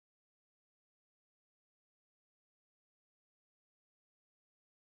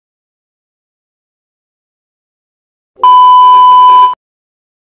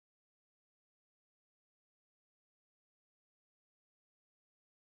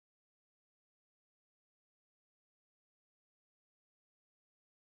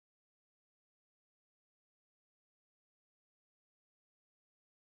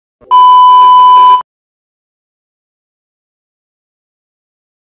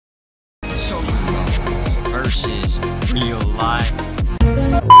versus real life.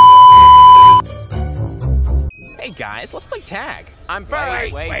 Hey guys, let's play tag. I'm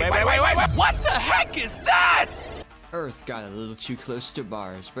first. Wait. What the heck is that? Earth got a little too close to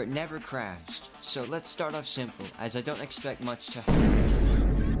Mars, but never crashed. So let's start off simple, as I don't expect much to happen.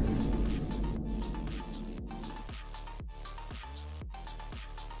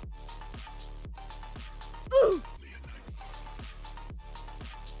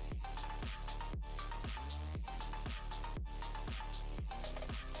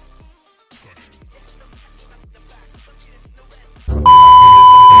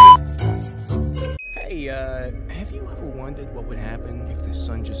 Hey, have you ever wondered what would happen if the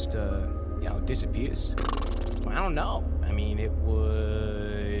sun just, disappears? Well, I don't know. I mean, it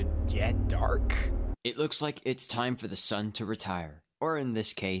would get dark. It looks like it's time for the sun to retire, or in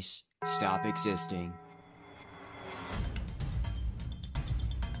this case, stop existing.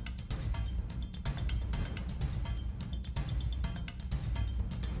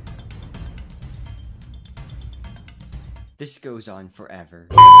 This goes on forever.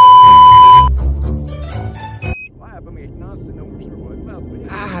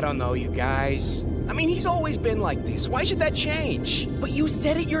 I don't know, you guys. I mean, he's always been like this. Why should that change? But you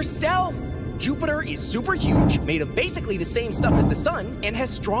said it yourself. Jupiter is super huge, made of basically the same stuff as the sun, and has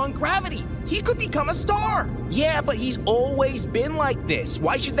strong gravity. He could become a star. Yeah, but he's always been like this.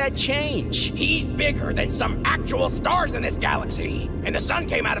 Why should that change? He's bigger than some actual stars in this galaxy. And the sun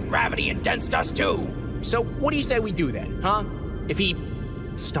came out of gravity and dense dust too. So what do you say we do then, huh? If he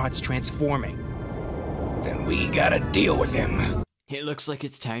starts transforming. Then we gotta deal with him. It looks like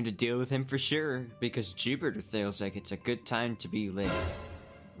it's time to deal with him for sure, because Jupiter feels like it's a good time to be lit.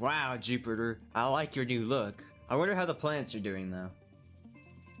 Wow, Jupiter, I like your new look. I wonder how the planets are doing though.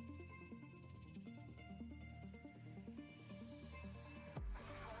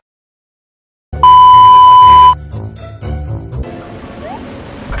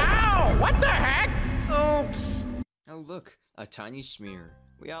 Ow! What the heck? Oops. Oh look, a tiny smear.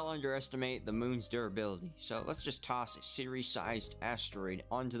 We all underestimate the moon's durability, so let's just toss a Ceres-sized asteroid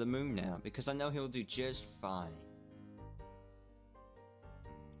onto the moon now, because I know he'll do just fine.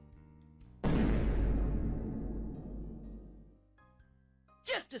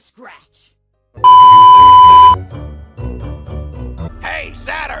 Just a scratch. Hey,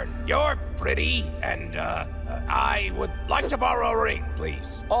 Saturn, you're pretty, and, I would like to borrow a ring,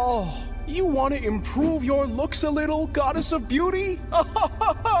 please. Oh, you want to improve your looks a little, goddess of beauty?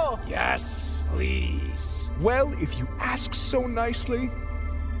 Yes, please. Well, if you ask so nicely.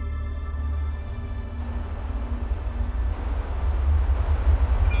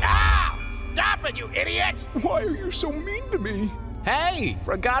 Ah! Stop it, you idiot! Why are you so mean to me? Hey,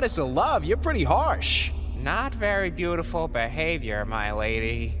 for a goddess of love, you're pretty harsh. Not very beautiful behavior, my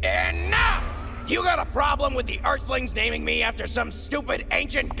lady. Enough! You got a problem with the Earthlings naming me after some stupid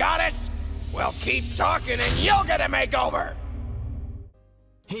ancient goddess? Well, keep talking and you'll get a makeover!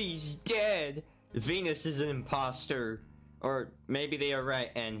 He's dead! Venus is an imposter. Or maybe they are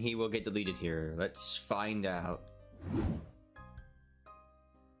right and he will get deleted here. Let's find out.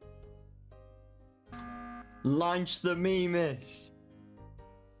 Launch the memes!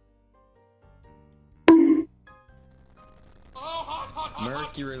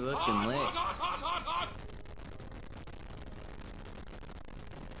 Mercury looking lit.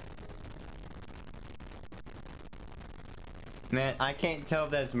 Man, I can't tell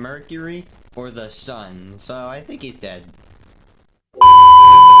if that's Mercury or the sun, so I think he's dead.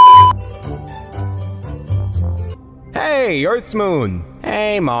 Hey, Earth's moon.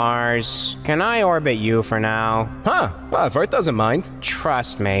 Hey, Mars. Can I orbit you for now? Huh, well, if Earth doesn't mind.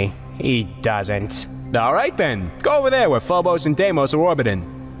 Trust me, he doesn't. Alright then, go over there where Phobos and Deimos are orbiting.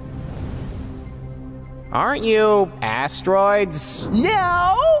 Aren't you asteroids?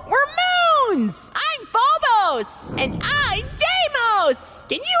 No, we're moons. I'm Phobos, and I'm Deimos.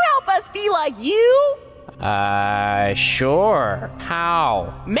 Can you help us be like you? Sure.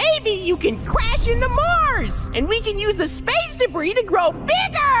 How? Maybe you can crash into Mars, and we can use the space debris to grow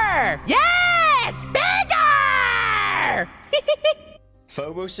bigger. Yes, bigger!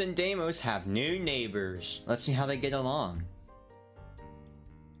 Phobos and Deimos have new neighbors. Let's see how they get along.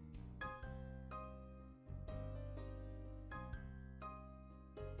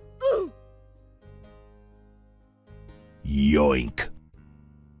 Yoink.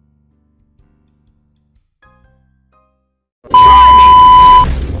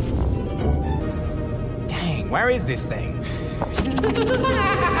 Dang, where is this thing?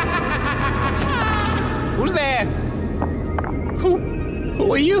 Who's there?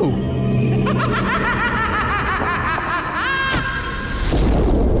 Who are you?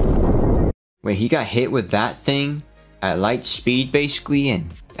 Wait, he got hit with that thing at light speed basically,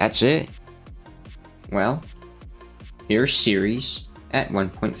 and that's it? Well, here's Ceres at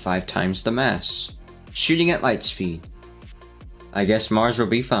 1.5 times the mass, shooting at light speed. I guess Mars will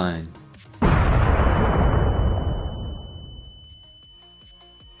be fine.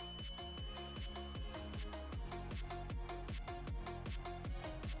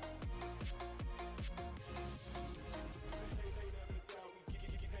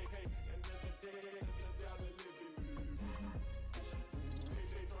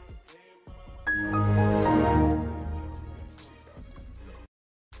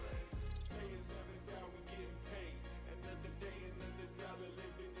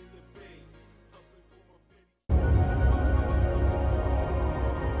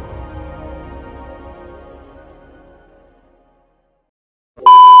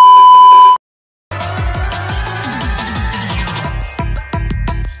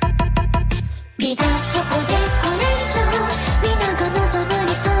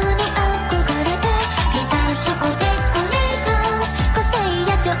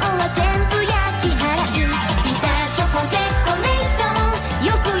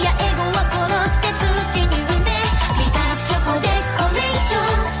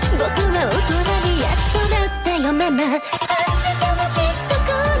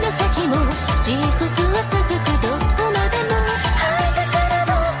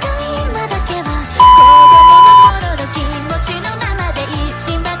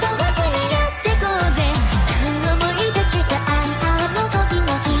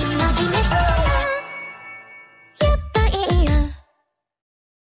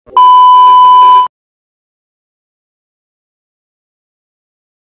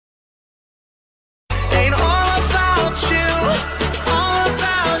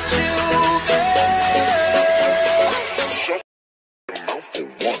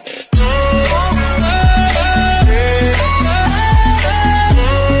 One.